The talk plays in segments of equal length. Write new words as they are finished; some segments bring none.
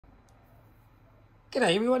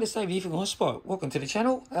G'day everyone, it's Dave here from Horspot. Welcome to the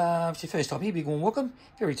channel. If it's your first time here, big warm welcome.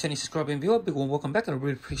 If you're a returning subscriber and viewer, big warm welcome back, and I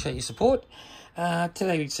really appreciate your support.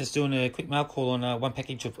 Today we're just doing a quick mail call on one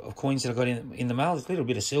package of coins that I got in the mail. There's a little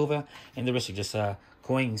bit of silver and the rest are just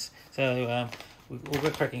coins. So we'll go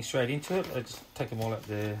cracking straight into it. I'll just take them all out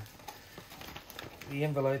the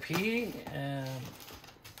envelope here.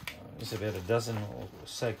 There's about a dozen or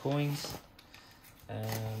so coins.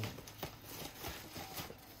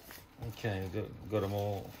 Okay, we've got them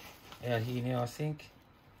all out here now, I think.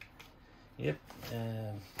 Yep.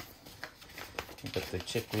 I've got the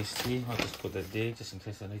checklist here. I'll just put that there just in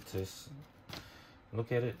case I need to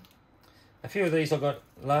look at it. A few of these I got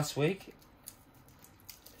last week,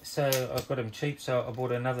 so I've got them cheap, so I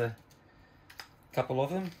bought another couple of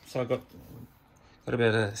them. So I got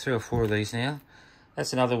about 3 or 4 of these now.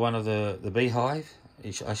 That's another one of the beehive.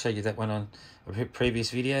 I showed you that one on a previous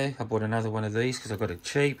video. I bought another one of these because I got it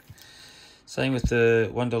cheap. Same with the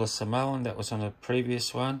 $1 Samoan, that was on a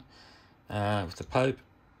previous one. With the Pope,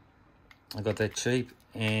 I got that cheap.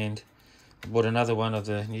 And I bought another one of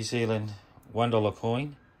the New Zealand $1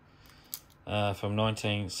 coin from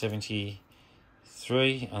 1973,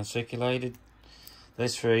 uncirculated.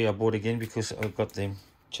 Those 3 I bought again because I got them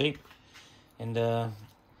cheap. And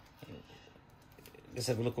let's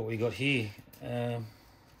have a look what we got here.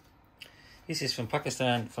 This is from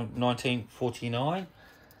Pakistan from 1949.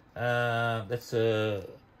 That's a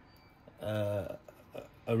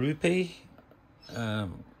rupee.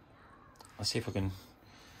 I'll see if I can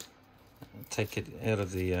take it out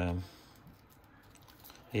of the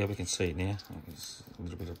yeah, we can see it now. It's a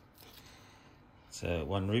little bit of, it's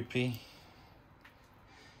 1 rupee.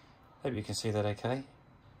 Hope you can see that okay.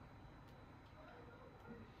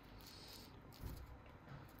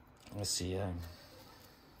 Let's see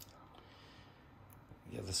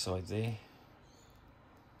the other side there.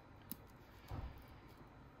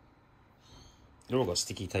 They've all got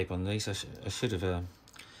sticky tape on these. I should have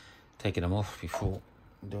taken them off before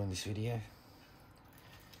doing this video.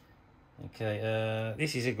 Okay,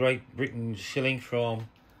 this is a Great Britain shilling from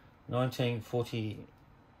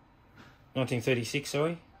 1936,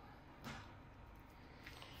 sorry.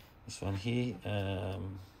 This one here.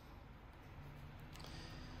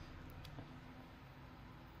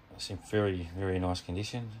 It's in very, very nice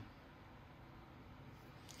condition.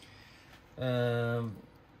 That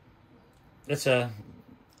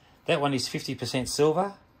one is 50%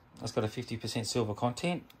 silver. It's got a 50% silver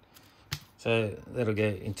content, so that'll go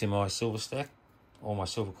into my silver stack or my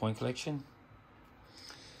silver coin collection.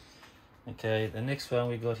 Okay, the next one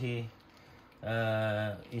we got here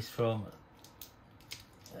is from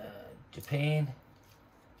Japan.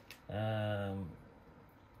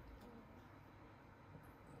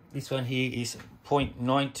 This one here is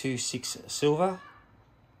 0.926 silver,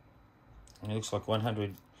 and it looks like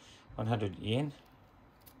 100 yen.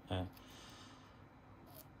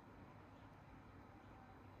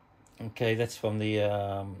 Okay, that's from the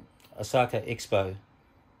Osaka Expo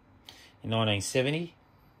in 1970.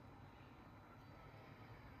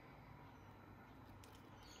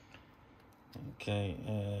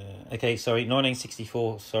 Okay, sorry,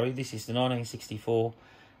 1964. Sorry, this is the 1964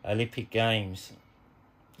 Olympic Games.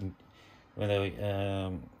 When they the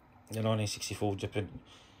 1964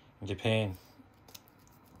 Japan.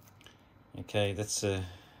 Okay, that's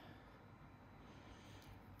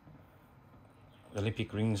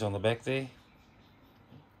Olympic rings on the back there.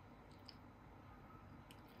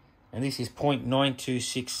 And this is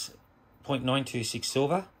 0.926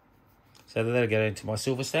 silver. So that'll go into my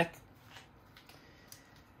silver stack.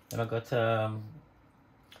 And I got the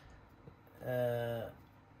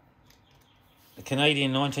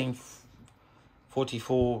Canadian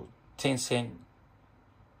 1944 10-cent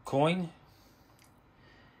coin,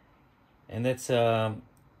 and that's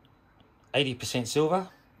 80% silver.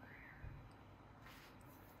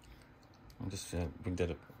 I'll just bring that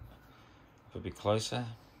up a bit closer.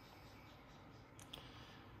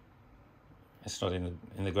 It's not in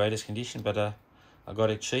the greatest condition, but I got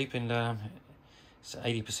it cheap, and it's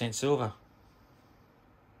 80% silver.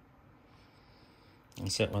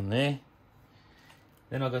 There's that one there.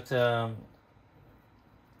 Then I got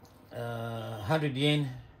 100 yen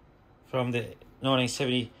from the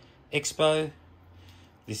 1970 Expo.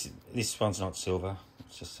 This one's not silver,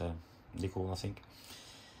 it's just nickel, I think.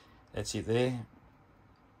 That's it there.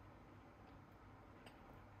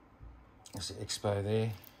 That's the Expo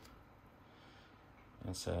there.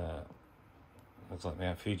 It's looks like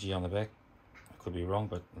Mount Fuji on the back. I could be wrong,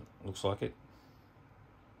 but looks like it.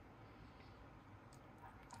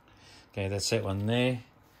 Okay, that's that one there.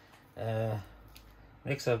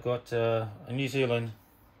 Next I've got a New Zealand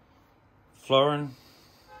florin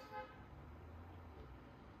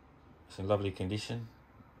It's in lovely condition.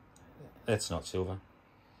 That's not silver.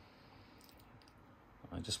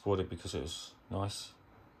 I just bought it because it was nice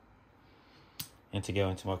and to go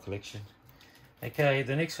into my collection. Okay,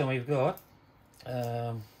 the next one we've got,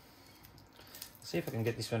 see if I can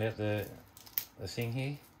get this one out the thing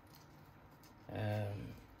here.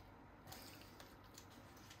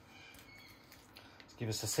 Give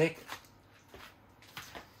us a sec.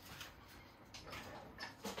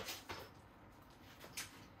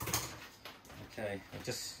 Okay, I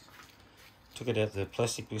just took it out of the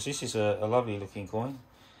plastic because this is a lovely looking coin.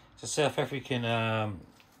 It's a South African 1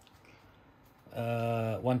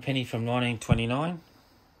 penny from 1929.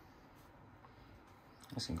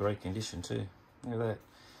 That's in great condition too. Look at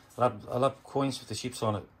that. I love coins with the ships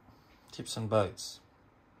on it. Ships and boats.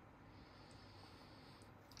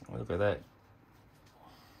 Look at that.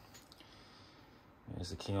 There's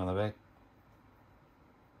the king on the back.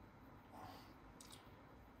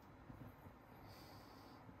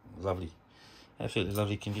 Lovely. Absolutely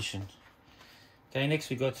lovely condition. Okay, next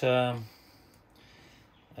we got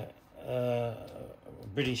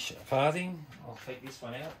British farthing. I'll take this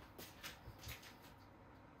one out.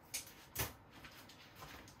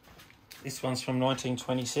 This one's from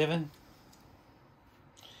 1927.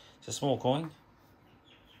 It's a small coin.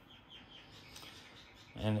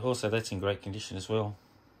 And also that's in great condition as well.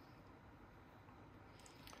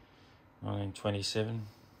 1927.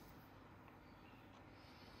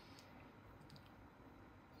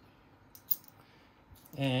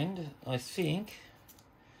 And I think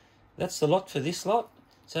that's the lot for this lot.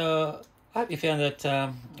 So I hope you found that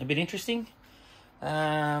a bit interesting.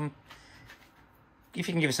 If you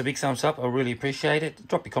can give us a big thumbs up, I'll really appreciate it.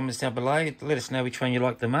 Drop your comments down below. Let us know which one you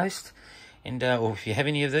like the most, and or if you have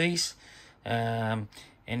any of these.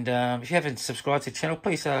 If you haven't subscribed to the channel,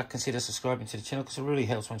 please consider subscribing to the channel because it really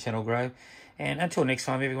helps my channel grow. And until next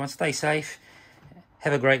time, everyone, stay safe.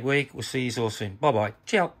 Have a great week. We'll see you all soon. Bye-bye.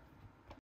 Ciao.